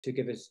to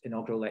give his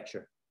inaugural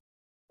lecture.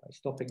 By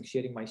stopping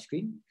sharing my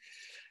screen.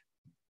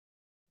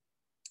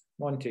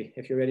 Monty,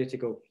 if you're ready to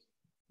go.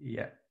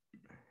 Yeah.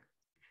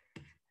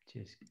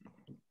 Cheers.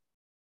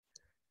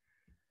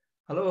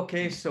 Hello,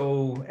 okay,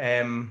 so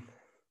I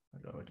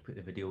don't know how to put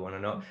the video on or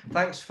not.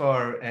 Thanks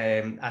for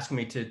asking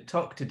me to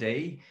talk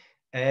today.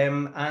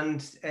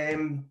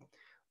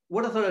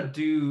 What I thought I'd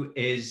do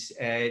is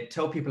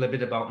tell people a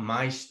bit about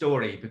my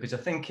story, because I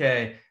think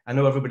I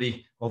know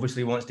everybody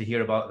obviously wants to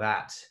hear about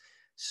that.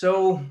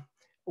 So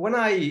when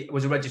I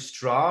was a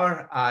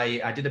registrar,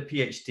 I did a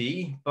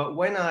PhD, but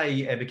when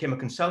I became a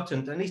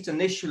consultant, at least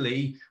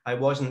initially, I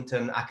wasn't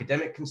an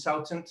academic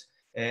consultant.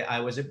 I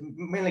was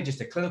mainly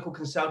just a clinical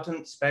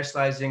consultant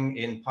specializing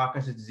in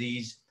Parkinson's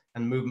disease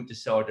and movement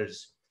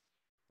disorders.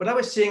 But I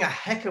was seeing a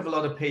heck of a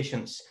lot of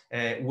patients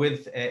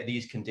with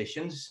these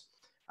conditions.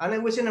 And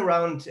it was in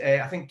around,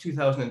 I think,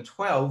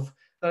 2012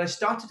 that I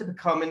started to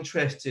become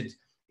interested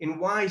in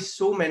why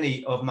so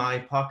many of my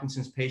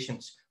Parkinson's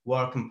patients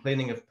were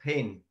complaining of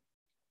pain.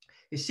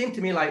 It seemed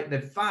to me like the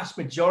vast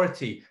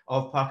majority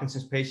of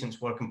Parkinson's patients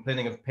were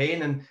complaining of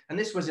pain, and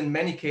this was in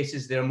many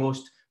cases their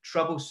most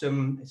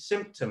troublesome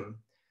symptom.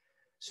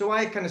 So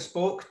I kind of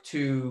spoke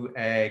to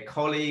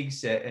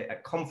colleagues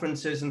at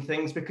conferences and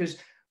things, because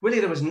really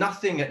there was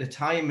nothing at the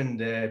time in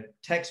the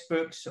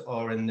textbooks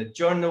or in the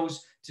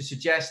journals to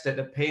suggest that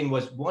the pain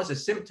was a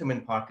symptom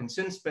in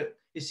Parkinson's, but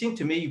it seemed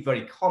to me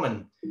very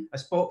common. I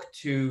spoke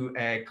to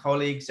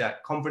colleagues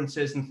at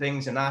conferences and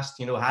things and asked,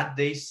 you know, had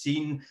they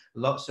seen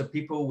lots of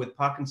people with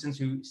Parkinson's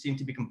who seemed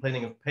to be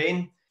complaining of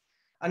pain?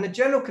 And the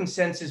general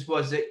consensus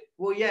was that,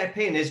 well, yeah,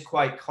 pain is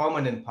quite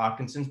common in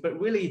Parkinson's, but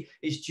really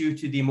it's due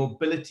to the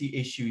mobility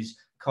issues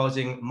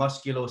causing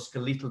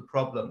musculoskeletal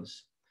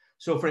problems.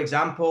 So for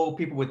example,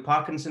 people with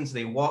Parkinson's,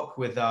 they walk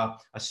with a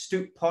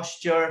stoop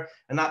posture,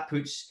 and that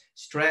puts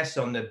stress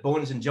on the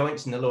bones and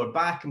joints in the lower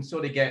back, and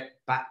so they get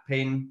back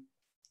pain.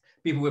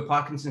 People with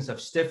Parkinson's have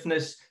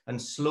stiffness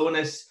and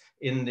slowness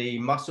in the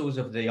muscles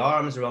of the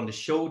arms around the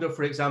shoulder,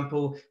 for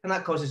example, and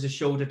that causes the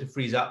shoulder to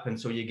freeze up, and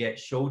so you get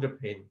shoulder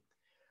pain.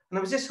 And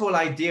there was this whole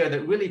idea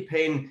that really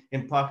pain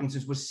in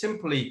Parkinson's was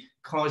simply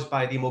caused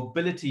by the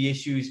mobility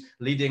issues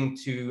leading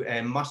to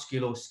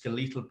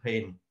musculoskeletal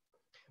pain.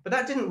 But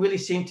that didn't really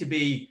seem to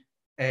be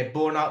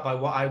borne out by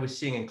what I was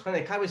seeing in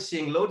clinic. I was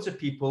seeing loads of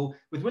people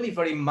with really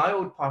very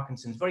mild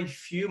Parkinson's, very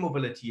few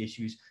mobility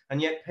issues,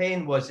 and yet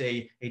pain was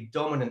a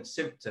dominant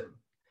symptom.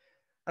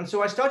 And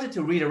so I started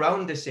to read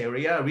around this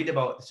area, read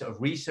about sort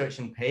of research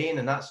in pain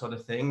and that sort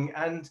of thing,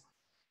 and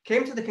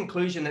came to the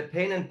conclusion that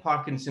pain in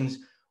Parkinson's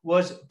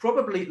was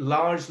probably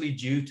largely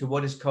due to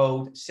what is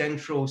called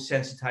central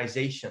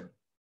sensitization.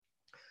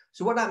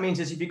 So what that means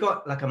is if you've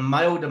got like a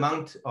mild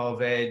amount of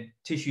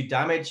tissue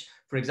damage,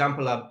 for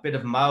example, a bit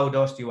of mild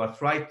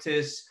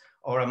osteoarthritis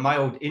or a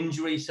mild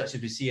injury, such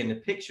as we see in the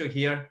picture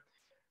here,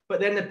 but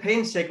then the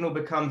pain signal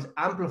becomes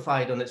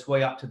amplified on its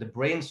way up to the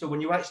brain. So when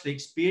you actually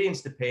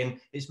experience the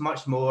pain, it's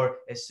much more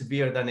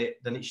severe than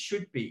it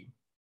should be.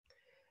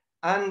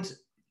 And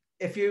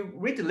if you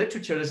read the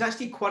literature, there's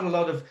actually quite a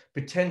lot of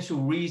potential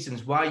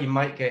reasons why you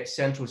might get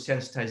central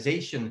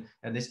sensitization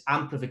and this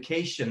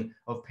amplification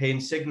of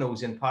pain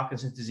signals in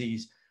Parkinson's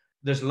disease.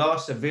 There's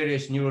loss of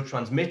various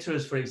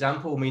neurotransmitters, for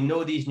example. We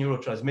know these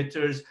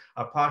neurotransmitters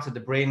are part of the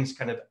brain's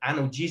kind of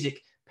analgesic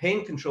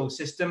pain control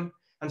system.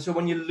 And so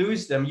when you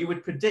lose them, you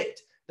would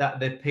predict that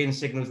the pain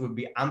signals would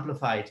be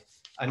amplified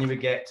and you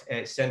would get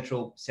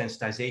central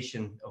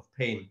sensitization of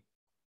pain.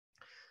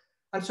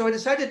 And so I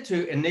decided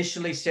to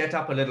initially set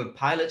up a little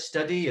pilot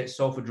study at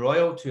Salford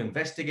Royal to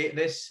investigate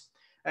this.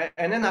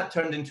 And then that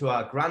turned into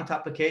a grant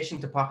application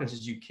to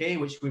Parkinson's UK,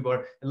 which we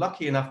were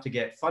lucky enough to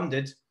get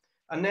funded.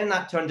 And then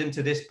that turned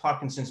into this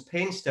Parkinson's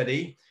pain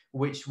study,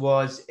 which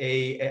was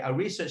a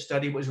research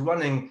study that was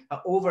running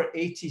at over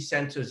 80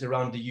 centres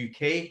around the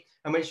UK,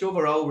 and which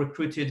overall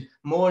recruited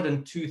more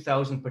than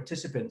 2,000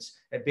 participants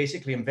at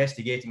basically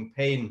investigating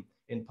pain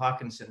in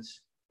Parkinson's.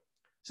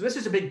 So this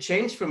is a big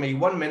change for me.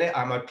 One minute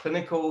I'm a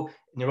clinical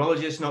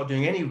neurologist not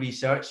doing any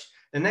research.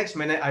 The next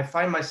minute I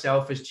find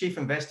myself as chief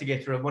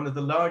investigator of one of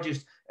the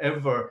largest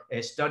ever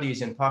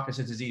studies in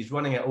Parkinson's disease,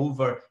 running at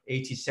over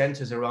 80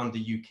 centres around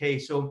the UK.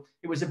 So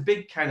it was a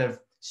big kind of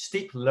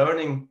steep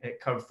learning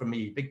curve for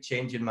me, big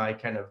change in my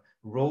kind of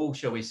role,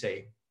 shall we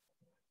say.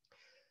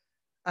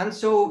 And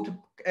so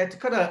to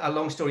cut a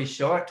long story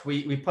short,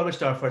 we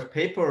published our first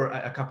paper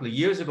a couple of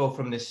years ago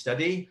from this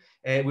study.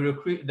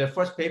 The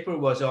first paper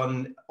was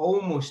on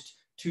almost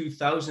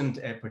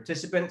 2,000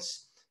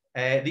 participants.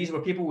 These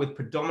were people with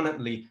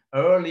predominantly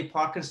early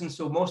Parkinson's,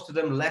 so most of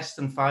them less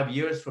than 5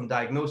 years from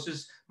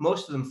diagnosis,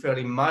 most of them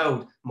fairly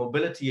mild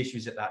mobility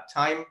issues at that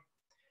time.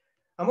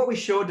 And what we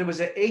showed, there was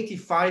that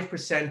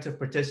 85% of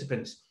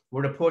participants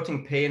were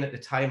reporting pain at the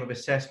time of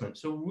assessment.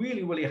 So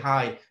really, really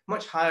high,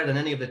 much higher than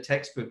any of the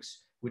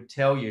textbooks would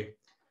tell you.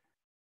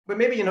 But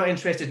maybe you're not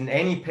interested in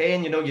any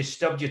pain. You know, you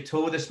stubbed your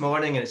toe this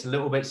morning and it's a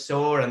little bit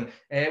sore, and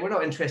we're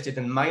not interested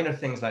in minor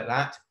things like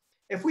that.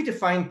 If we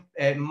define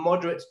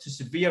moderate to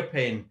severe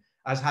pain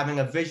as having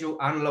a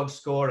visual analog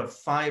score of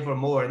 5 or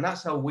more, and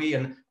that's how we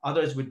and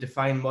others would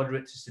define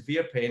moderate to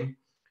severe pain,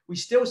 we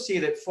still see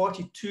that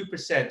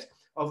 42%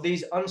 of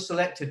these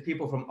unselected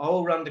people from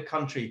all around the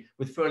country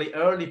with fairly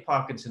early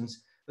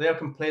Parkinson's, they are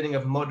complaining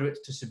of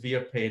moderate to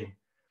severe pain.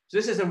 So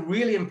this is a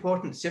really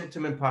important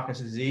symptom in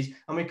Parkinson's disease,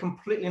 and we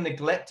completely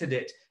neglected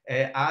it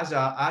as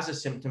a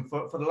symptom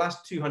for the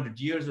last 200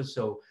 years or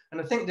so.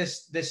 And I think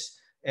this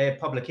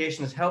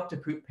publication has helped to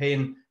put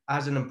pain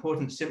as an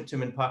important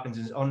symptom in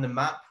Parkinson's on the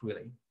map,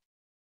 really.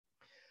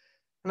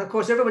 And of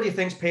course, everybody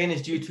thinks pain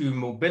is due to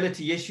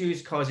mobility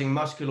issues causing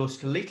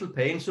musculoskeletal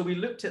pain. So we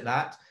looked at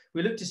that.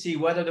 We looked to see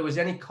whether there was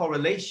any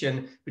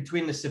correlation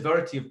between the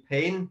severity of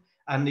pain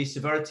and the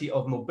severity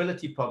of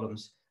mobility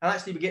problems. And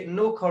actually, we get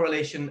no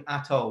correlation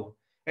at all.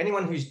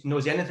 Anyone who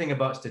knows anything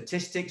about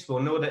statistics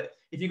will know that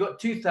if you've got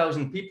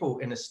 2,000 people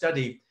in a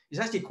study, it's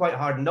actually quite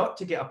hard not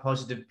to get a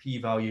positive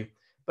p-value.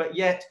 But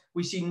yet,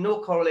 we see no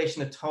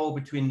correlation at all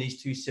between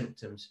these two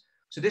symptoms.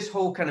 So this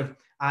whole kind of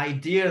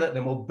idea that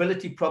the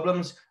mobility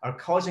problems are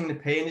causing the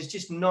pain is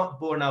just not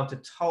borne out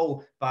at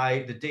all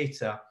by the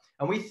data.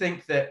 And we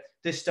think that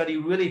this study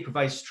really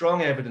provides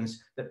strong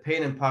evidence that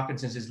pain in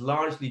Parkinson's is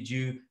largely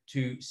due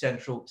to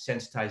central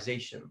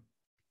sensitization.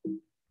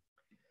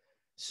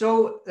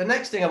 So the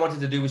next thing I wanted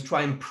to do was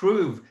try and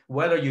prove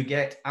whether you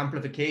get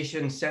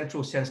amplification,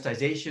 central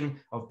sensitization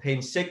of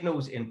pain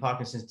signals in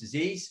Parkinson's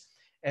disease.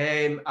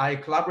 I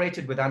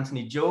collaborated with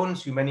Anthony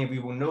Jones, who many of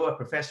you will know, a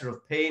professor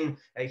of pain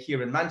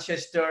here in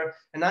Manchester.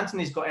 And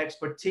Anthony's got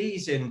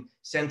expertise in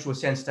central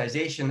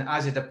sensitization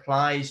as it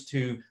applies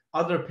to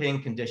other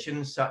pain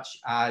conditions, such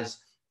as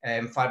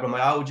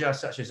fibromyalgia,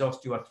 such as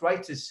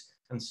osteoarthritis,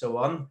 and so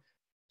on.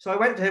 So I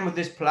went to him with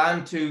this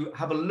plan to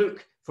have a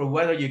look for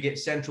whether you get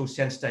central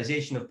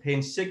sensitization of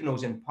pain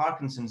signals in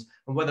Parkinson's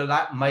and whether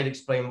that might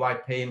explain why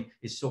pain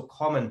is so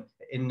common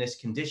in this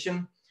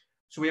condition.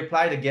 So we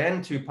applied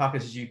again to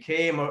Parkinson's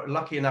UK and were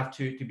lucky enough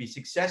to be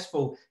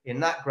successful in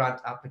that grant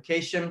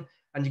application.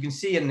 And you can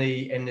see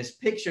in this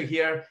picture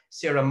here,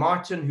 Sarah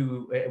Martin,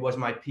 who was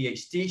my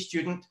PhD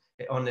student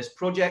on this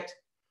project.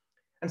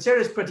 And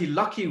Sarah's pretty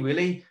lucky,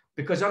 really,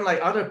 because unlike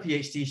other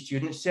PhD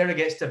students, Sarah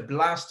gets to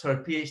blast her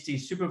PhD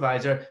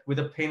supervisor with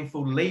a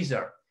painful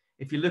laser.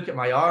 If you look at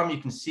my arm, you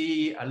can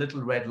see a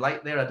little red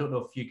light there. I don't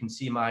know if you can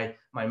see my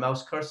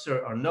mouse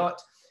cursor or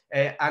not.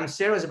 And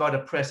Sarah's about to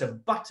press a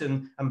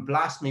button and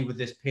blast me with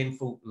this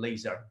painful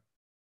laser.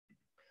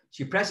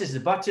 She presses the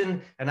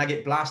button and I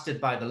get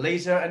blasted by the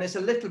laser. And it's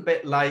a little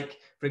bit like,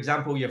 for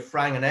example, you're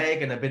frying an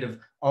egg and a bit of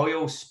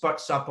oil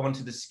spurts up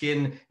onto the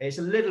skin. It's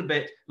a little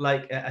bit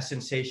like a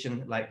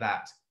sensation like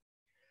that.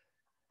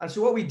 And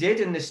so what we did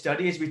in this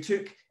study is we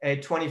took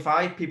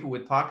 25 people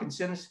with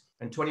Parkinson's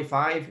and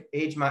 25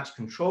 age-matched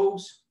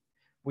controls.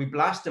 We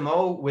blast them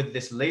all with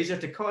this laser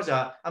to cause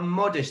a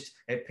modest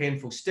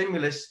painful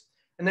stimulus.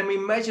 And then we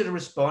measure the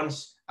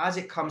response as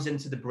it comes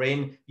into the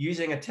brain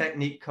using a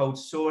technique called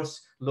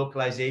source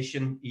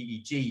localization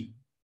EEG.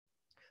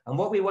 And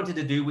what we wanted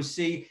to do was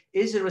see,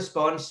 is the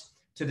response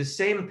to the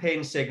same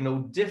pain signal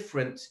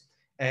different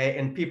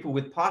in people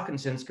with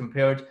Parkinson's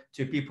compared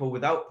to people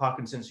without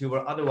Parkinson's who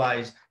were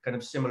otherwise kind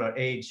of similar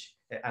age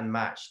and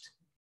matched.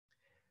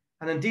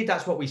 And indeed,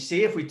 that's what we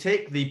see. If we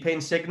take the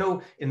pain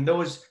signal in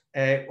those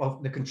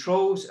of the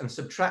controls and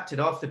subtract it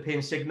off the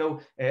pain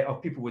signal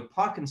of people with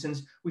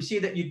Parkinson's, we see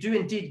that you do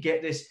indeed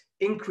get this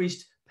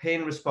increased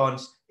pain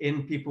response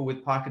in people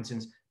with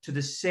Parkinson's to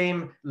the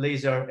same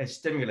laser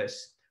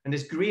stimulus. And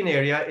this green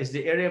area is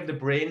the area of the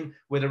brain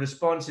where the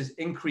response is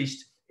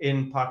increased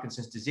in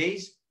Parkinson's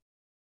disease.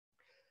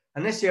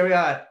 And this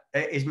area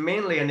is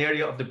mainly an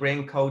area of the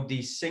brain called the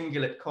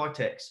cingulate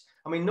cortex.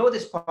 And we know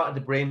this part of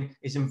the brain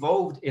is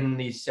involved in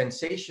the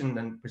sensation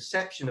and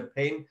perception of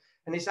pain.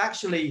 And it's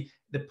actually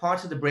the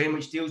part of the brain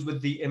which deals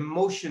with the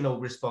emotional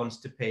response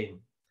to pain.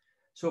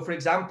 So for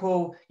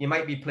example, you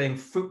might be playing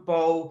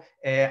football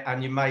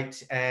and you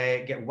might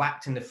get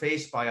whacked in the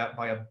face by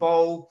a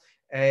ball.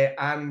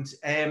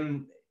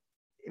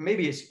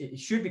 Maybe it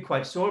should be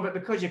quite sore, but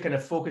because you're kind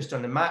of focused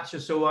on the match or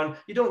so on,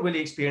 you don't really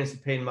experience the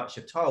pain much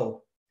at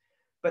all.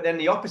 But then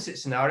the opposite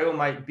scenario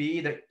might be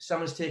that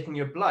someone's taking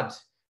your blood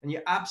and you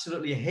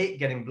absolutely hate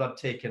getting blood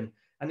taken.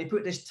 And they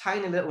put this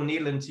tiny little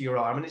needle into your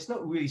arm and it's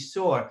not really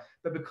sore,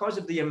 but because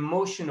of the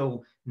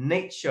emotional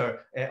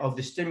nature of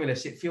the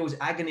stimulus, it feels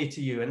agony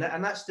to you. And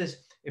that's this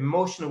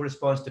emotional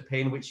response to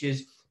pain, which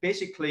is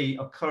basically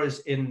occurs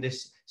in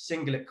this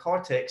cingulate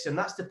cortex. And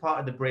that's the part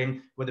of the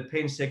brain where the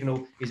pain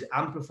signal is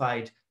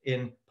amplified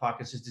in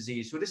Parkinson's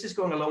disease. So this is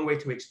going a long way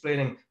to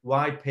explaining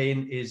why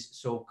pain is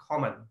so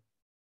common.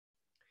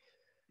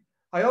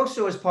 I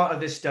also, as part of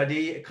this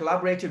study,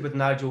 collaborated with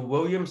Nigel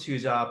Williams,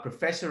 who's a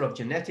professor of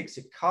genetics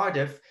at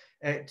Cardiff,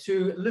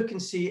 to look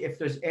and see if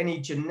there's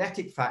any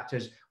genetic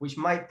factors which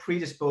might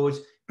predispose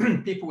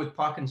people with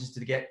Parkinson's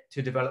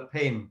to develop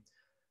pain.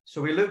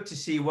 So we looked to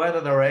see whether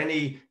there are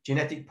any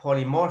genetic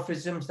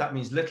polymorphisms, that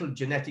means little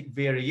genetic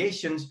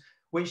variations,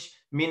 which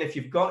mean if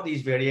you've got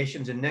these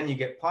variations and then you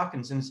get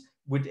Parkinson's,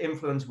 would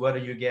influence whether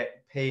you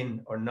get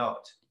pain or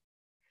not.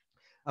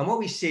 And what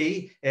we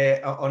see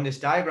on this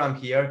diagram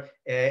here,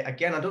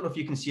 again, I don't know if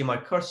you can see my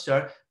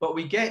cursor, but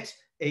we get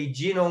a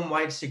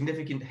genome-wide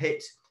significant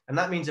hit. And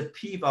that means a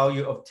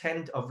p-value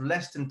of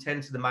less than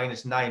 10 to the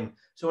minus 9.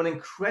 So an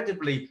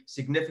incredibly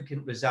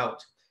significant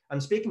result.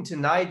 And speaking to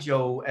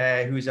Nigel,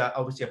 who's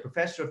obviously a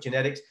professor of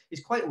genetics,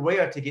 it's quite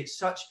rare to get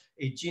such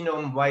a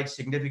genome-wide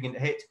significant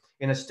hit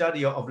in a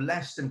study of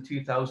less than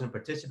 2,000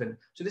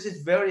 participants. So this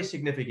is very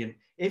significant.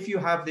 If you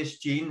have this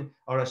gene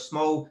or a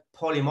small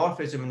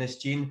polymorphism in this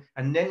gene,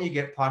 and then you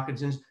get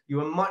Parkinson's,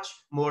 you are much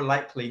more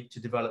likely to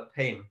develop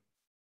pain.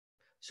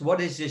 So what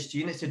is this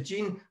gene? It's a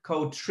gene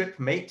called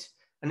TRPMate,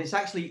 and it's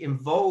actually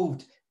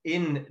involved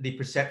in the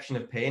perception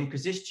of pain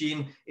because this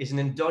gene is an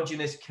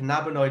endogenous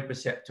cannabinoid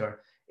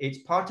receptor. It's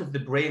part of the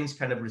brain's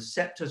kind of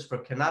receptors for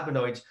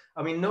cannabinoids,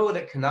 and we know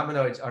that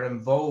cannabinoids are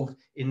involved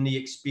in the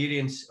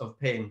experience of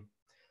pain.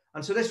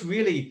 And so this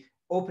really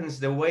opens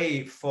the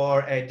way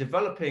for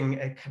developing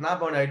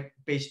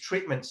cannabinoid-based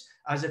treatments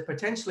as a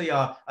potentially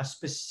a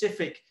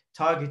specific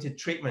targeted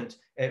treatment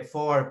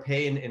for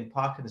pain in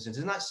Parkinson's.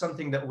 And that's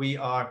something that we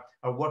are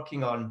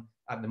working on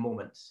at the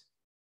moment.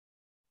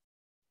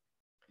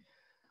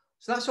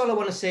 So that's all I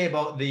want to say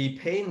about the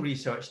pain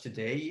research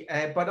today,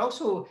 but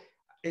also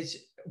it's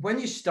when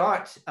you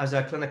start as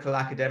a clinical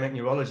academic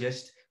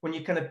neurologist, when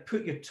you kind of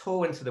put your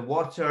toe into the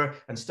water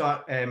and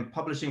start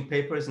publishing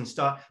papers and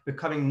start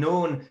becoming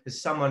known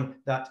as someone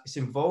that is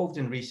involved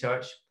in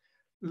research,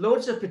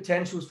 loads of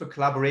potentials for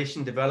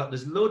collaboration develop.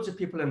 There's loads of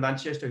people in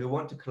Manchester who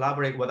want to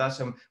collaborate with us.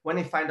 And when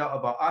they find out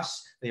about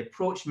us, they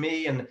approach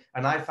me and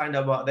I find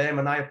out about them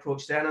and I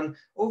approach them. And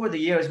over the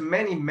years,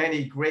 many,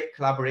 many great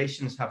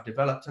collaborations have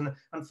developed. And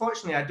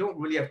unfortunately, I don't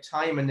really have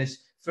time in this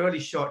fairly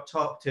short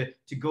talk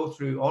to go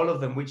through all of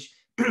them, which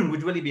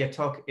would really be a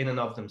talk in and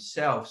of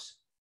themselves.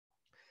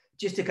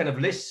 Just to kind of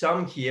list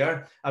some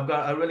here, I've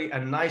got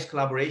a nice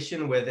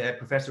collaboration with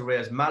Professor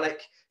Reyes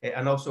Malik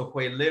and also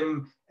Hui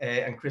Lim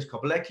and Chris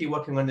Kopelecki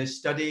working on this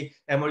study.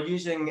 And we're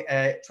using,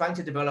 trying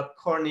to develop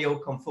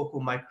corneal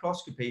confocal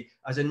microscopy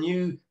as a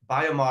new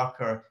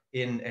biomarker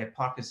in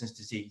Parkinson's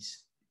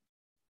disease.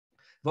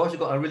 We've also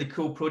got a really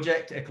cool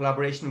project, a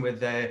collaboration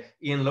with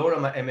Ian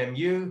Lorem at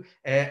MMU,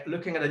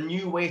 looking at a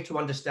new way to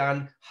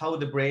understand how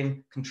the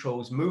brain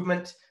controls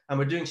movement. And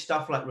we're doing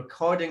stuff like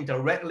recording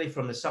directly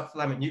from the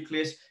subthalamic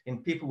nucleus in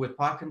people with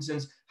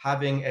Parkinson's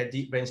having a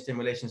deep brain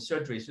stimulation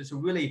surgery. So it's a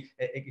really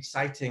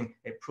exciting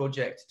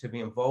project to be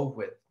involved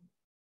with.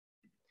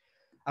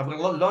 I've got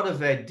a lot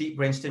of deep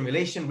brain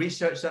stimulation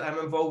research that I'm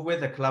involved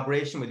with, a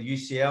collaboration with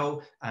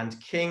UCL and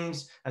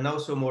King's, and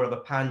also more of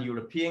a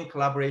pan-European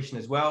collaboration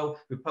as well.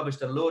 We've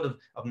published a load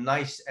of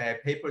nice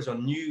papers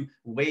on new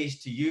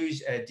ways to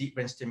use deep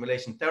brain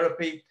stimulation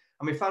therapy.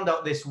 And we found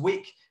out this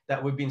week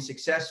that we've been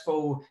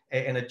successful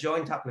in a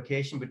joint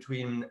application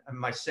between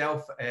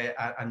myself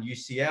and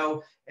UCL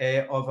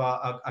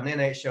of an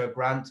NHR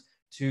grant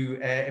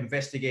to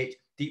investigate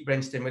deep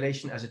brain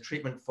stimulation as a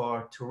treatment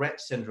for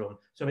Tourette syndrome.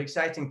 So I'm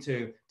excited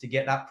to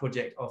get that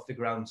project off the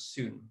ground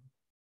soon.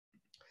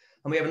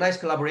 And we have a nice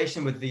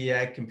collaboration with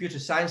the computer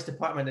science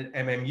department at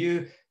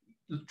MMU,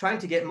 trying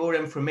to get more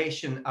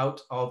information out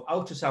of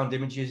ultrasound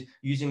images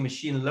using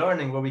machine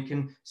learning, where we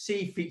can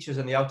see features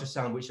in the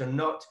ultrasound which are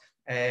not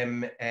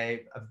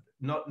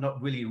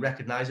really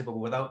recognizable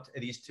without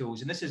these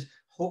tools. And this is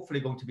hopefully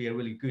going to be a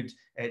really good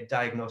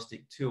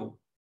diagnostic tool.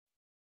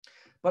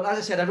 But as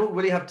I said, I don't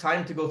really have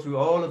time to go through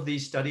all of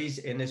these studies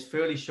in this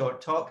fairly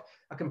short talk.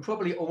 I can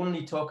probably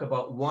only talk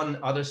about one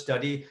other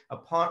study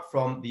apart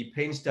from the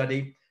pain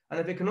study. And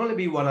if it can only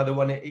be one other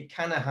one, it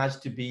kind of has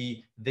to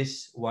be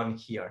this one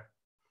here.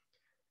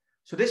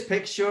 So this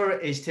picture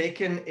is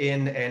taken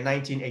in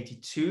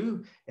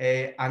 1982,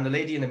 and the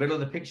lady in the middle of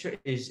the picture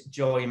is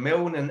Joy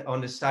Milne, and on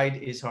the side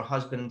is her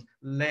husband,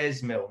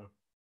 Les Milne.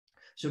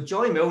 So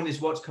Joy Milne is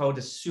what's called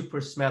a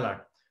super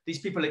smeller. These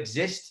people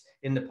exist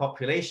in the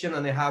population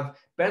and they have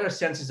better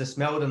senses of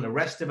smell than the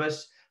rest of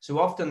us. So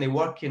often they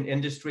work in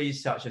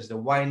industries such as the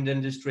wine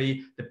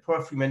industry, the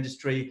perfume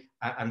industry,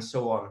 and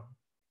so on.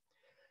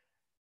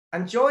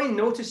 And Joy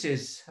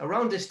notices,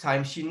 around this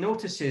time, she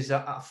notices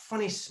a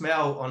funny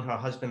smell on her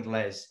husband,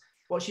 Les,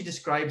 what she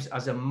describes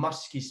as a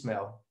musky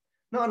smell.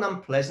 Not an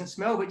unpleasant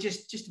smell, but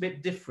just a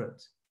bit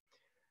different.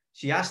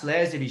 She asked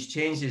Les if he's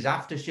changed his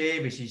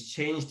aftershave, if he's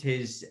changed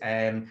his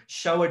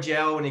shower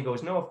gel, and he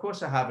goes, no, of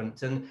course I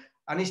haven't.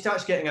 And he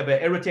starts getting a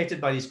bit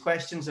irritated by these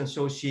questions, and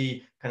so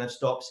she kind of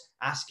stops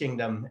asking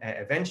them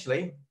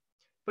eventually.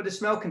 But the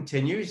smell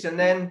continues, and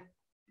then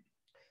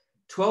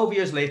 12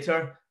 years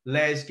later,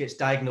 Les gets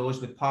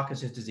diagnosed with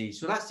Parkinson's disease.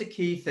 So that's the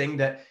key thing,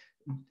 that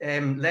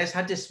Les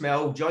had this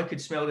smell, Joy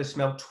could smell this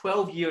smell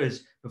 12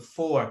 years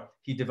before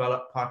he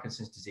developed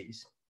Parkinson's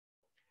disease.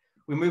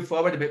 We move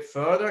forward a bit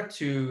further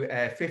to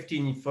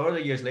 15 further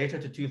years later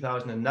to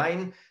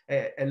 2009.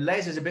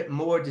 Les is a bit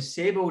more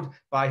disabled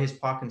by his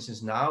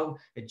Parkinson's now.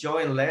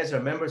 Joy and Les are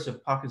members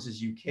of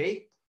Parkinson's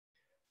UK.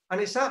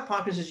 And it's at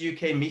Parkinson's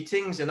UK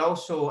meetings and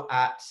also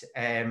at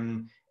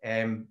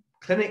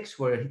clinics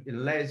where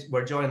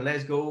Joy and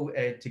Les go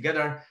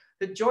together,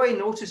 that Joy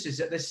notices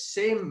that this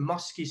same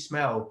musky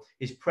smell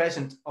is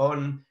present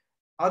on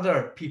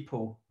other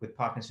people with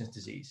Parkinson's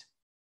disease.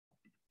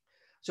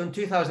 So in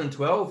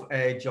 2012,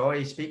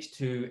 Joy speaks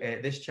to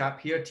this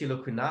chap here,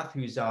 Thilo Kunath,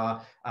 who's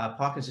a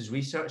Parkinson's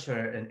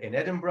researcher in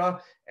Edinburgh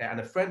and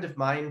a friend of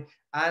mine.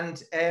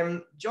 And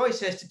Joy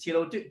says to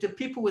Thilo, do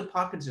people with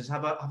Parkinson's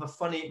have a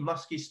funny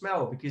musky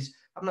smell? Because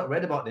I've not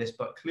read about this,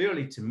 but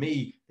clearly to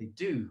me, they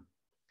do.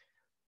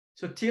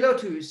 So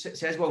Thilo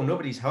says, well,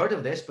 nobody's heard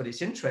of this, but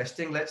it's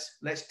interesting.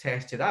 Let's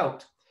test it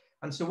out.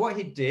 And so what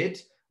he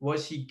did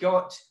was he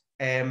got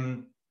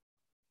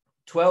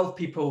 12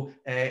 people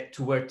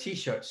to wear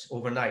T-shirts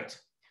overnight,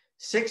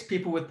 6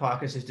 people with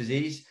Parkinson's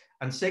disease,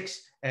 and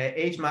 6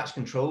 age-matched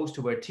controls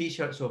to wear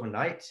T-shirts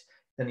overnight.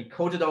 Then he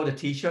coded all the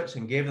T-shirts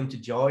and gave them to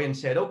Joy and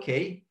said,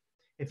 okay,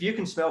 if you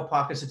can smell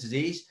Parkinson's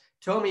disease,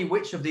 tell me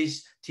which of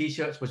these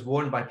T-shirts was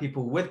worn by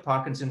people with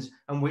Parkinson's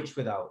and which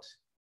without.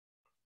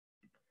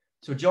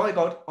 So Joy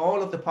got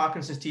all of the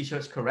Parkinson's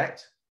T-shirts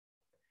correct,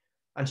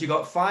 and she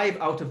got 5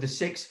 out of the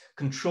 6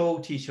 control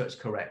T-shirts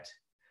correct.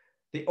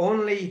 The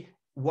only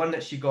one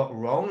that she got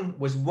wrong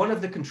was one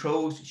of the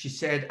controls she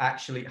said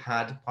actually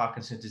had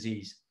Parkinson's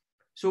disease.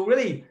 So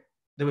really,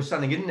 there was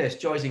something in this.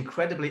 Joy's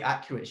incredibly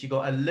accurate. She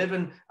got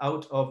 11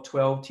 out of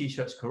 12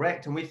 T-shirts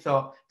correct. And we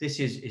thought this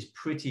is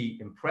pretty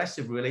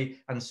impressive,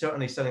 really, and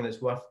certainly something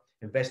that's worth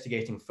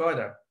investigating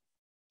further.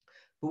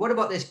 But what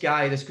about this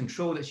guy, this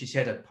control that she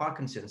said had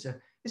Parkinson's?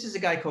 This is a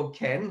guy called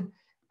Ken.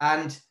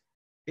 And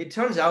it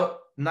turns out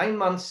 9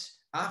 months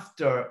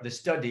after the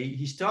study,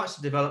 he starts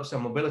to develop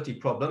some mobility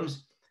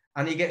problems,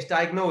 and he gets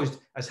diagnosed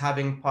as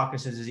having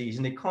Parkinson's disease.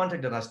 And they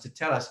contacted us to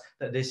tell us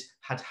that this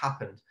had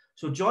happened.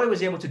 So Joy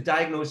was able to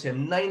diagnose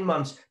him 9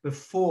 months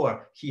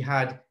before he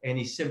had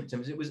any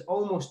symptoms. It was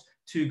almost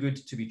too good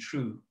to be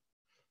true.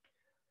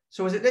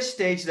 So it was at this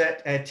stage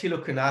that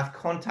Thilo Kunath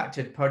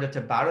contacted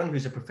Perdita Barron,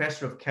 who's a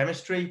professor of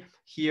chemistry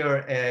here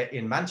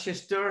in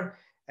Manchester,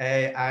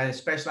 and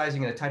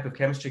specializing in a type of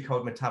chemistry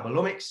called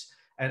metabolomics.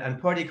 And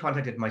Purdy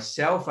contacted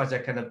myself as a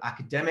kind of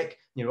academic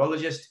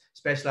neurologist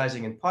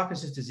specializing in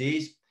Parkinson's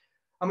disease.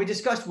 And we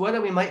discussed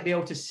whether we might be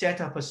able to set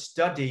up a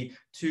study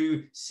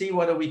to see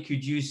whether we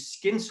could use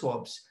skin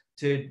swabs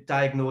to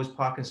diagnose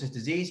Parkinson's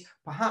disease,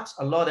 perhaps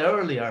a lot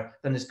earlier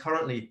than is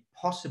currently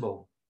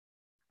possible.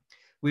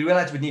 We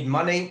realized we'd need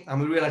money, and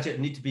we realized it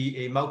would need to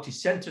be a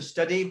multi-center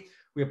study.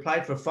 We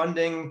applied for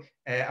funding,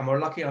 and we're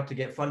lucky enough to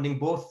get funding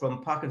both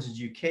from Parkinson's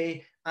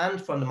UK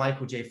and from the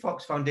Michael J.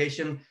 Fox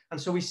Foundation.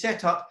 And so we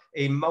set up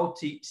a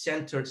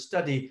multi-center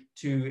study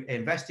to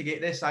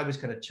investigate this. I was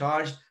kind of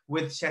charged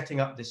with setting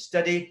up this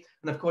study.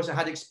 And of course, I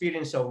had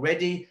experience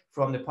already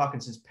from the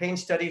Parkinson's pain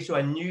study, so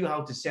I knew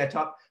how to set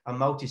up a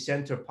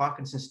multi-center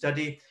Parkinson's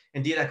study.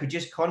 Indeed, I could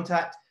just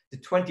contact the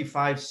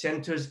 25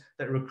 centers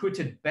that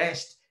recruited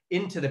best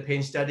into the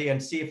pain study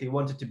and see if they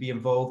wanted to be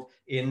involved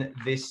in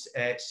this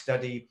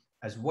study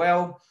as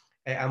well.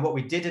 And what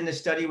we did in this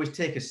study was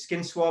take a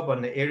skin swab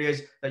on the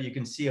areas that you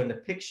can see on the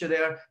picture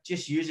there,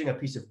 just using a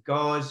piece of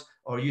gauze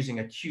or using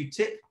a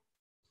Q-tip.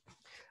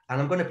 And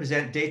I'm going to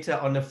present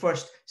data on the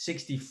first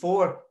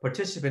 64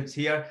 participants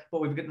here, but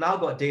we've now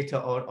got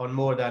data on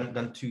more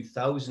than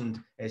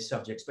 2,000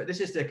 subjects. But this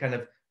is the kind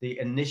of the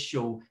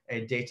initial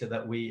data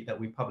that we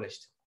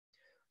published.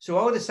 So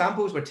all the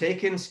samples were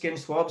taken, skin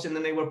swabs, and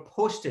then they were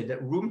posted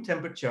at room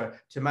temperature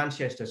to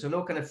Manchester. So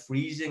no kind of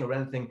freezing or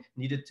anything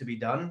needed to be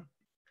done.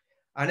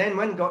 And then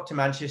when got to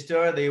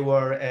Manchester, they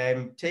were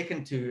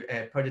taken to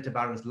Perdita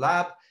Barron's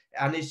lab,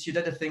 and she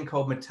did a thing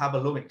called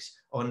metabolomics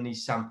on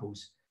these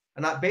samples.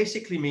 And that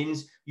basically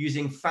means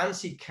using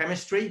fancy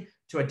chemistry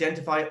to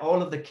identify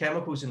all of the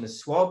chemicals in the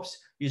swabs,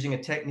 using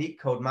a technique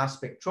called mass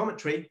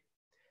spectrometry,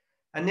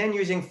 and then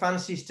using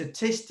fancy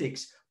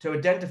statistics to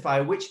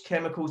identify which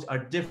chemicals are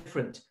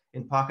different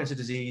in Parkinson's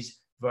disease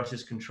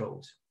versus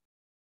controls.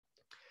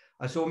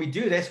 And so when we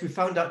do this, we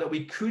found out that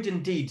we could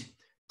indeed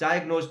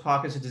diagnose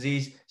Parkinson's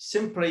disease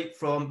simply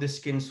from the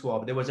skin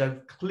swab. There was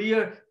a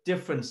clear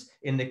difference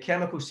in the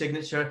chemical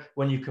signature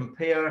when you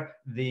compare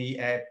the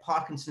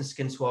Parkinson's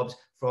skin swabs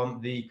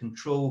from the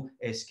control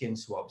skin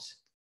swabs.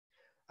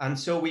 And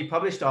so we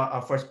published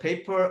our first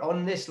paper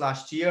on this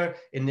last year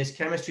in this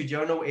chemistry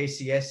journal,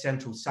 ACS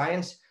Central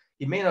Science.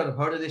 You may not have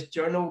heard of this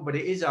journal, but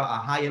it is a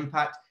high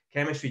impact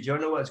chemistry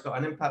journal. It's got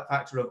an impact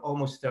factor of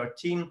almost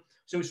 13.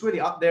 So it's really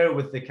up there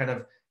with the kind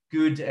of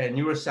good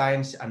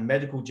neuroscience and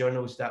medical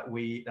journals that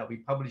we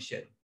publish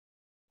in.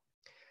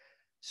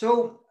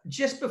 So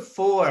just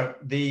before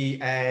the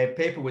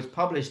paper was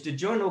published, the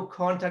journal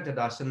contacted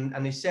us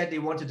and they said they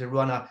wanted to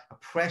run a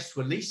press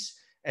release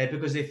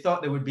because they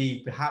thought there would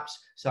be perhaps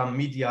some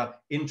media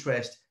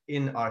interest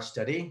in our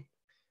study.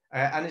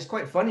 And it's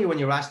quite funny when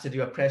you're asked to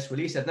do a press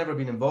release. I'd never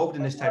been involved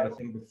in this type of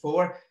thing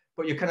before,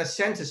 but you kind of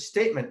sent a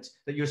statement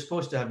that you're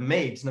supposed to have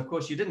made. And of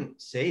course you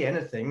didn't say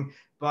anything,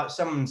 but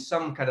some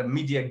kind of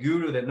media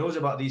guru that knows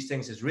about these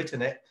things has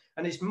written it.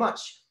 And it's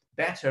much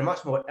better,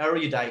 much more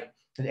erudite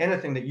than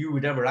anything that you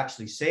would ever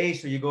actually say.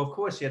 So you go, of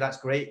course, yeah, that's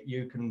great.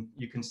 You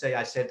can say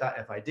I said that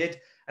if I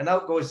did. And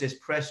out goes this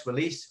press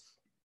release.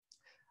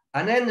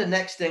 And then the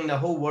next thing, the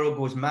whole world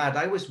goes mad.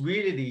 I was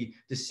really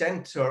the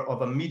center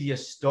of a media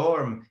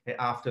storm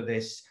after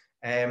this.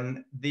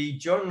 The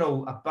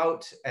journal,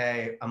 about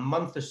a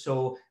month or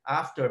so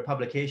after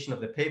publication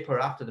of the paper,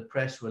 after the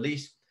press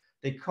release,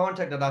 they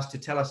contacted us to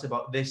tell us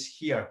about this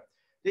here.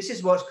 This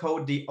is what's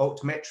called the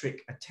altmetric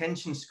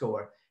attention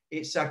score.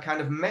 It's a kind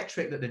of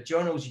metric that the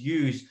journals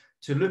use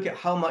to look at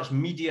how much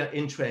media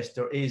interest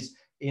there is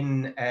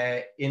in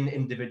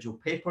individual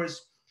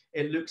papers.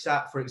 It looks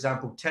at, for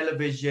example,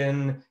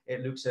 television,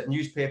 it looks at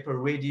newspaper,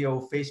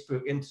 radio,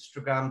 Facebook,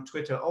 Instagram,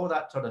 Twitter, all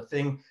that sort of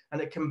thing,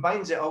 and it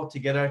combines it all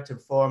together to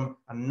form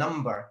a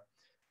number.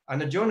 And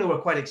the journal were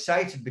quite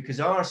excited because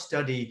our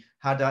study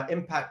had an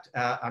impact,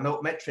 an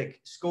altmetric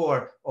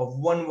score of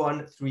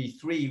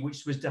 1133,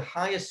 which was the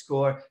highest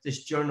score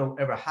this journal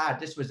ever had.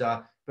 This was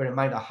bear in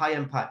mind, a high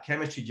impact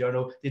chemistry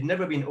journal. They'd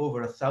never been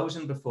over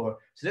 1,000 before.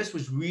 So this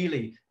was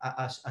really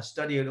a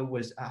study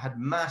that had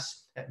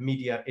mass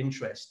media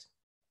interest.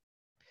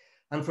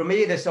 And for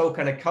me, this all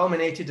kind of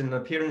culminated in an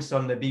appearance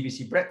on the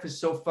BBC Breakfast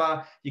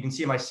Sofa. You can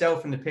see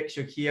myself in the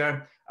picture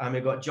here.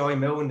 We've got Joy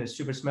Milne, the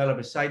super smeller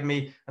beside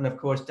me, and of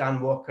course, Dan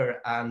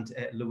Walker and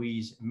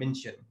Louise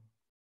Minchin.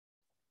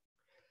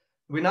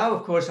 We now,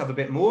 of course, have a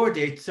bit more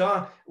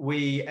data.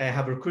 We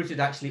have recruited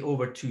actually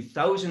over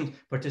 2,000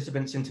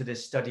 participants into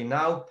this study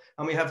now.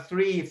 And we have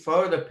 3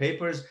 further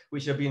papers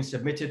which are being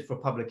submitted for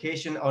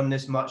publication on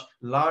this much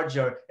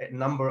larger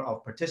number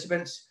of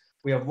participants.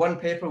 We have 1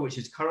 paper which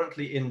is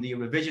currently in the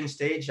revision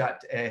stage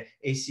at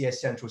ACS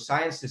Central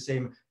Science, the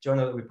same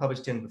journal that we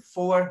published in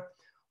before.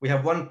 We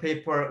have 1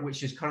 paper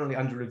which is currently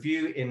under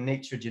review in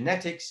Nature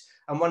Genetics,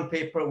 and 1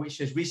 paper which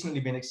has recently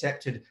been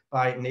accepted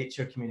by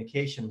Nature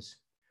Communications.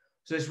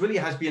 So this really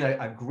has been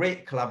a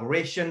great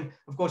collaboration.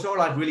 Of course, all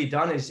I've really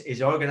done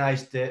is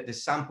organize the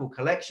sample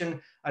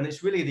collection, and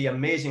it's really the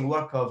amazing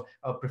work of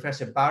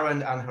Professor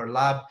Barron and her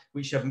lab,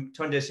 which have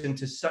turned this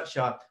into such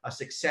a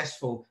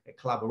successful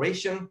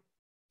collaboration.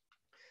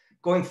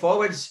 Going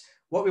forwards,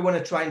 what we want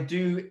to try and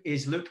do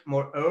is look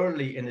more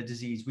early in the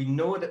disease. We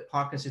know that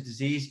Parkinson's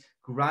disease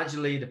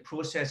the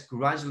process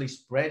gradually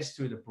spreads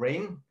through the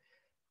brain.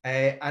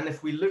 And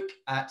if we look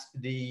at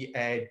the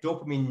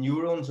dopamine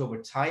neurons over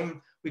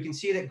time, we can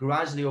see that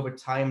gradually over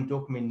time,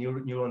 dopamine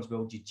neurons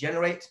will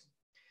degenerate.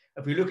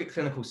 If we look at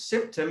clinical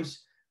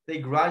symptoms, they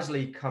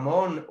gradually come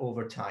on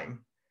over time.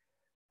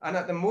 And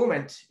at the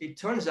moment, it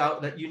turns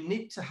out that you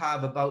need to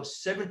have about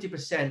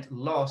 70%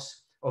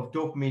 loss of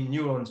dopamine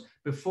neurons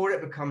before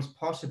it becomes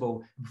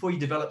possible, before you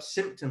develop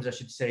symptoms, I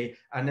should say,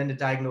 and then the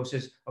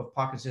diagnosis of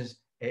Parkinson's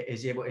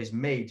is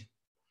made.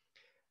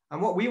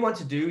 And what we want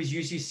to do is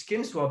use these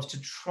skin swabs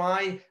to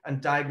try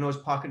and diagnose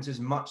Parkinson's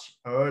much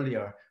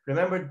earlier.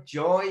 Remember,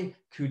 Joy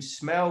could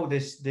smell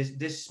this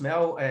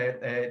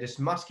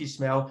musky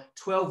smell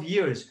 12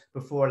 years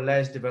before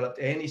Les developed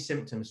any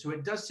symptoms. So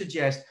it does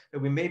suggest that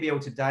we may be able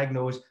to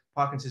diagnose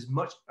Parkinson's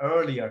much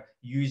earlier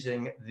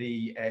using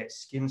the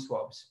skin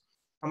swabs.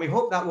 And we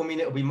hope that will mean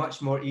it will be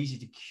much more easy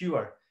to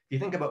cure. If you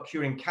think about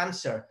curing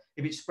cancer,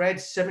 if it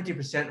spreads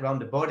 70% around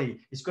the body,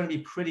 it's going to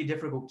be pretty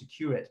difficult to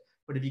cure it.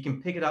 But if you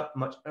can pick it up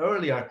much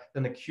earlier,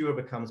 then the cure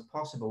becomes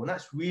possible. And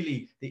that's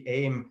really the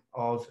aim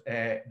of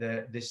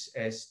this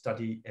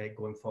study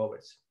going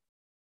forwards.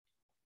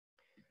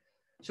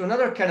 So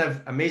another kind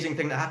of amazing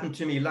thing that happened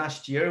to me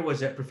last year was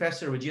that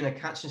Professor Regina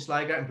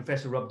Katzenschlager and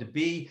Professor Rob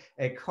DeBee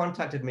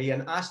contacted me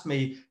and asked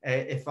me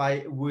if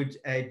I would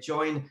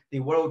join the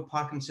World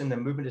Parkinson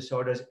and Movement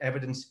Disorders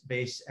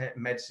Evidence-Based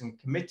Medicine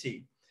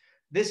Committee.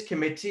 This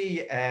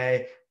committee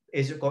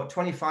has got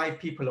 25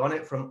 people on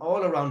it from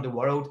all around the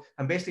world.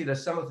 And basically,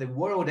 there's some of the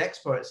world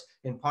experts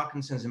in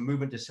Parkinson's and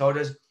movement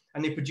disorders.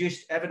 And they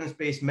produced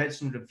evidence-based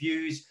medicine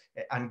reviews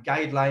and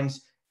guidelines,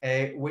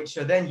 which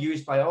are then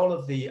used by all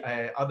of the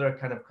other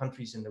kind of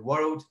countries in the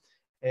world.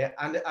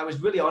 And I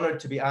was really honored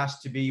to be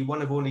asked to be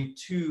one of only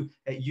 2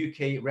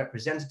 UK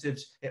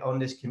representatives on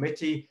this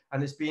committee.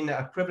 And it's been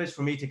a privilege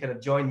for me to kind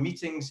of join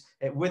meetings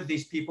with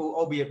these people,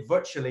 albeit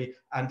virtually,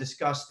 and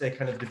discuss the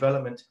kind of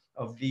development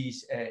of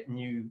these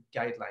new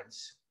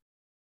guidelines.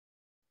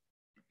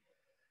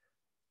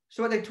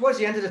 So towards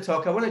the end of the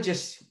talk, I want to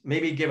just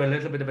maybe give a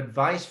little bit of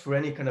advice for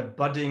any kind of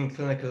budding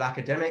clinical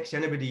academics,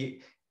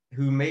 anybody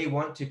who may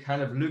want to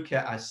kind of look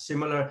at a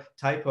similar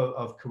type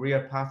of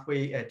career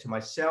pathway to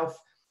myself.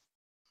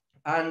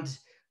 And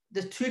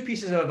the 2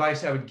 pieces of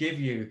advice I would give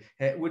you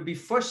would be,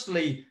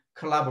 firstly,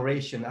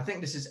 collaboration. I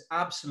think this is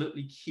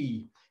absolutely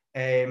key.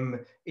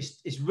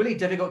 It's really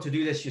difficult to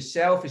do this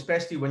yourself,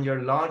 especially when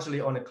you're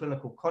largely on a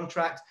clinical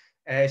contract.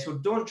 So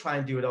don't try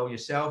and do it all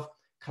yourself.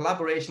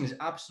 Collaboration is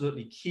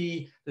absolutely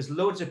key. There's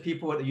loads of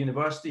people at the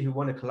university who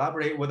want to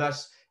collaborate with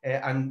us,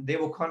 and they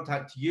will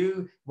contact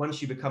you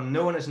once you become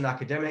known as an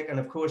academic. And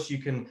of course, you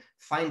can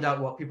find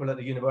out what people at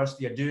the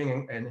university are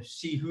doing and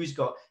see who's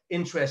got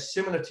interests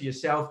similar to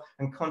yourself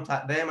and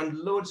contact them. And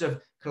loads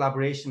of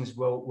collaborations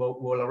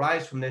will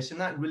arise from this.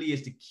 And that really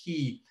is the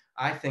key,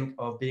 I think,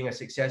 of being a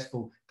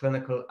successful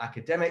clinical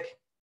academic.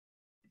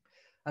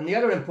 And the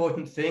other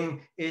important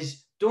thing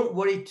is, don't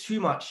worry too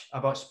much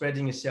about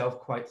spreading yourself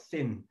quite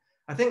thin.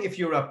 I think if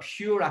you're a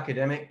pure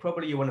academic,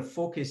 probably you want to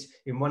focus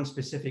in one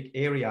specific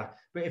area.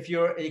 But if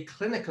you're a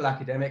clinical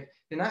academic,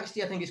 then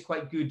actually I think it's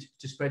quite good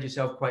to spread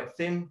yourself quite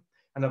thin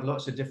and have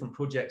lots of different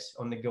projects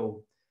on the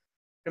go.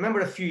 Remember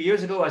a few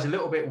years ago, I was a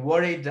little bit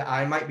worried that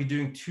I might be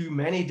doing too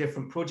many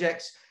different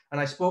projects. And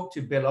I spoke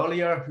to Bill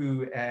Ollier,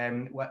 who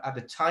at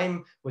the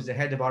time was the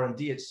head of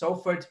R&D at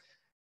Salford.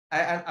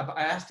 I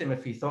asked him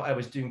if he thought I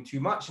was doing too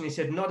much, and he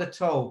said, not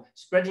at all.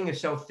 Spreading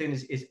yourself thin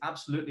is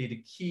absolutely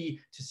the key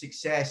to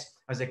success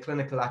as a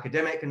clinical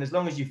academic. And as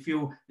long as you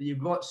feel that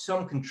you've got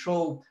some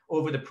control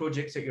over the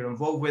projects that you're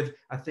involved with,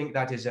 I think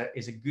that is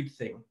a good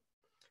thing.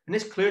 And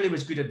this clearly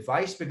was good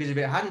advice, because if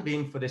it hadn't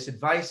been for this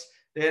advice,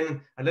 then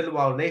a little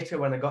while later,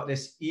 when I got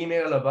this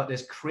email about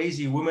this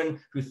crazy woman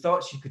who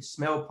thought she could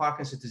smell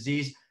Parkinson's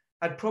disease,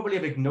 I'd probably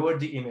have ignored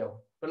the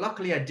email. But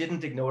luckily I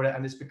didn't ignore it,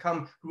 and it's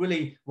become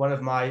really one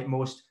of my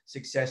most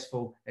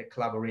successful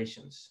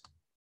collaborations.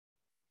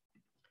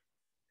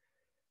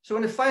 So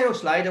in the final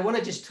slide, I want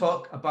to just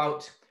talk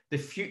about the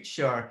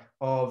future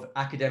of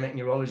academic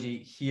neurology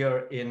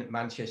here in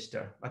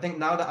Manchester. I think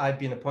now that I've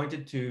been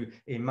appointed to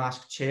a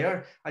MAHSC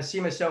chair, I see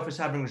myself as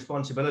having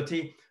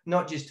responsibility,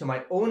 not just to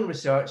my own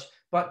research,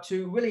 but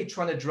to really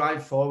trying to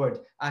drive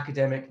forward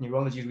academic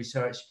neurology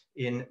research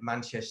in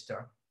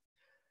Manchester.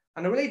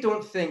 And I really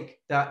don't think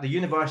that the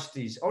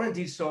universities, or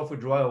indeed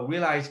Salford Royal,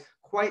 realise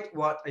quite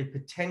what a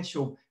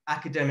potential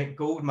academic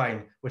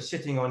goldmine we're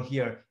sitting on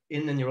here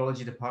in the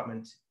neurology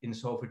department in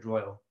Salford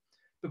Royal.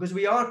 Because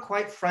we are,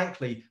 quite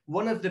frankly,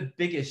 one of the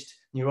biggest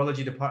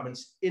neurology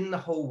departments in the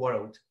whole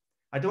world.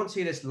 I don't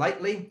say this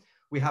lightly.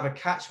 We have a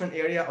catchment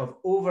area of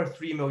over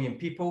 3 million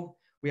people.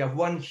 We have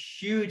one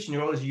huge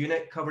neurology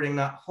unit covering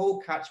that whole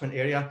catchment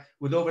area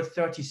with over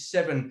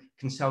 37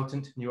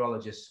 consultant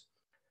neurologists.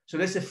 So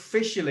this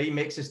officially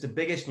makes us the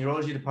biggest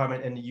neurology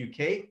department in the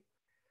UK.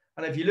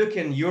 And if you look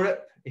in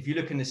Europe, if you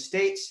look in the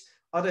States,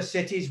 other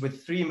cities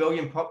with 3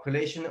 million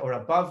population or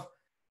above,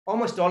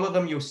 almost all of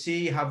them you'll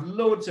see have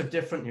loads of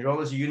different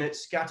neurology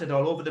units scattered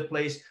all over the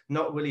place,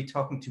 not really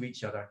talking to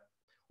each other.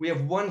 We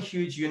have one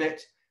huge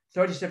unit,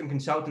 37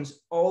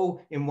 consultants,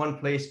 all in one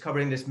place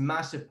covering this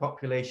massive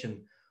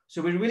population.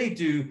 So we really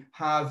do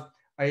have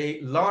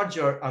a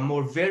larger and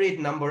more varied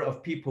number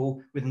of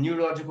people with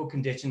neurological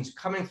conditions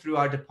coming through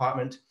our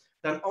department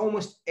than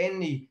almost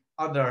any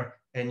other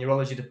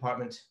neurology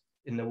department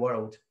in the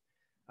world.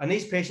 And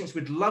these patients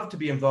would love to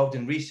be involved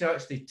in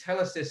research. They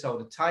tell us this all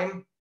the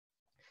time.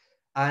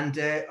 And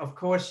of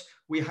course,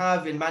 we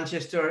have in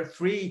Manchester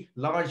 3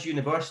 large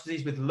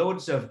universities with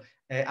loads of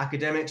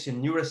academics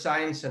in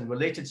neuroscience and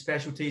related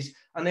specialties,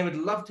 and they would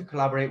love to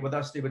collaborate with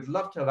us. They would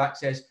love to have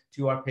access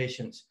to our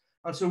patients.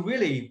 And so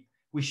really,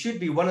 we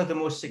should be one of the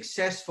most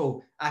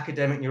successful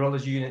academic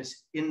neurology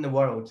units in the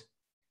world.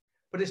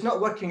 But it's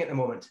not working at the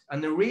moment.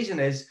 And the reason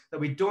is that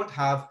we don't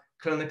have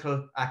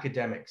clinical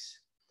academics.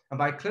 And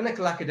by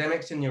clinical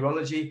academics in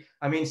neurology,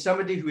 I mean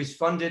somebody who is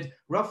funded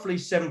roughly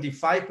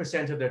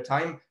 75% of their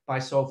time by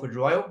Salford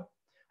Royal.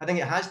 I think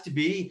it has to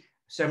be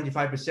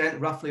 75%,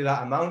 roughly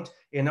that amount,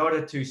 in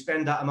order to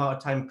spend that amount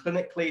of time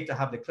clinically, to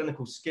have the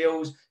clinical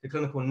skills, the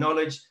clinical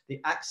knowledge, the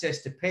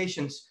access to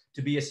patients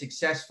to be a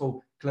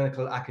successful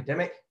clinical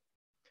academic.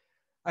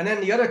 And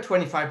then the other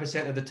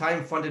 25% of the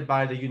time funded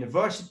by the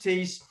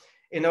universities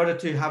in order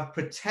to have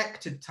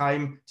protected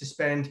time to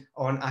spend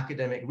on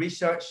academic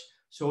research.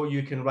 So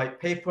you can write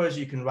papers,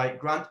 you can write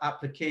grant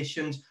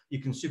applications, you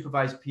can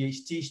supervise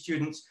PhD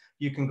students,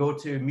 you can go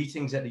to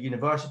meetings at the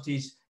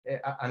universities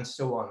and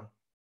so on.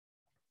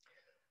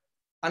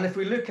 And if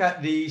we look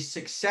at the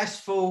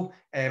successful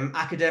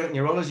academic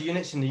neurology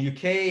units in the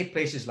UK,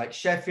 places like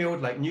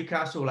Sheffield, like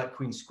Newcastle, like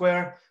Queen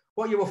Square,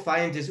 what you will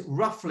find is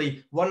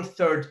roughly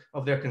 1/3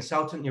 of their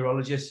consultant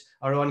neurologists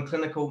are on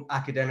clinical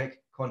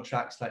academic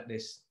contracts like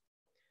this.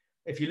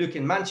 If you look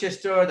in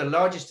Manchester, the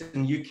largest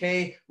in the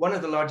UK, one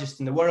of the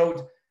largest in the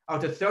world,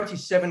 out of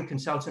 37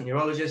 consultant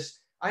neurologists,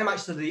 I'm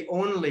actually the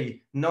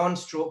only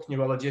non-stroke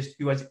neurologist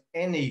who has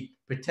any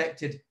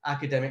protected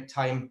academic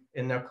time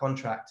in their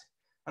contract.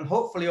 And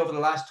hopefully over the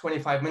last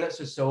 25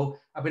 minutes or so,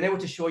 I've been able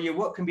to show you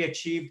what can be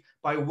achieved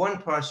by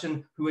one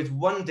person who has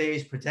 1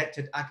 day's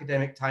protected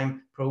academic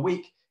time per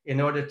week in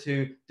order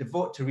to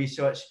devote to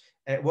research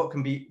what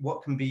can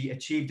be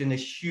achieved in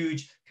this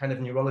huge kind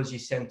of neurology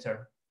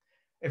center.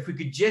 If we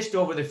could just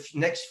over the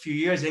next few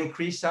years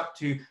increase up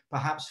to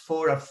perhaps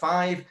 4 or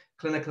 5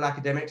 clinical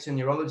academics in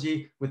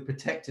neurology with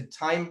protected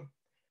time,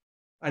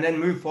 and then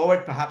move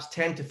forward perhaps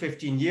 10 to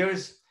 15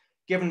 years,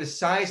 given the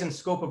size and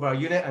scope of our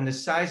unit and the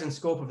size and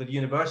scope of the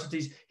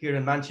universities here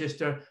in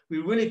Manchester, we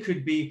really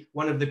could be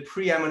one of the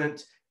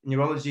preeminent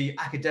neurology,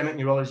 academic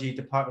neurology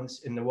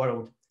departments in the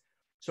world.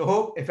 So I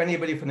hope if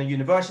anybody from the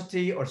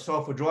university or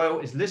Salford Royal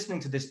is listening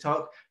to this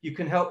talk, you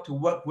can help to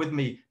work with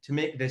me to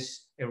make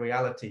this a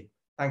reality.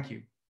 Thank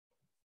you.